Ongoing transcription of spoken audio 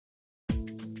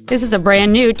This is a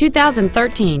brand new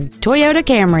 2013 Toyota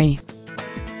Camry.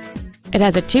 It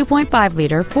has a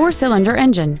 2.5-liter four-cylinder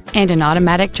engine and an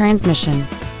automatic transmission.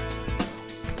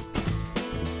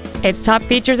 Its top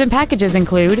features and packages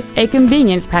include a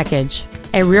convenience package,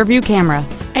 a rear-view camera,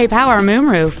 a power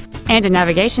moonroof, and a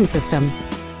navigation system.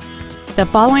 The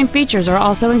following features are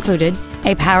also included: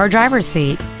 a power driver's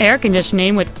seat, air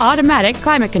conditioning with automatic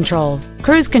climate control,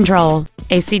 cruise control,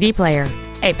 a CD player,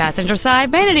 a passenger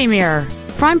side vanity mirror,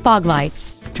 front fog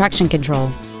lights, traction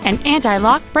control, an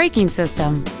anti-lock braking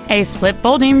system, a split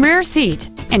folding rear seat,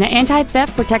 and an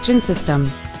anti-theft protection system.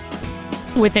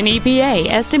 With an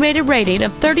EPA estimated rating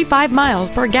of 35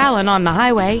 miles per gallon on the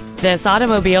highway, this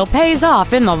automobile pays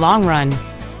off in the long run.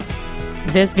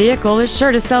 This vehicle is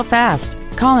sure to sell fast.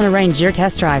 Call and arrange your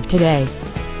test drive today.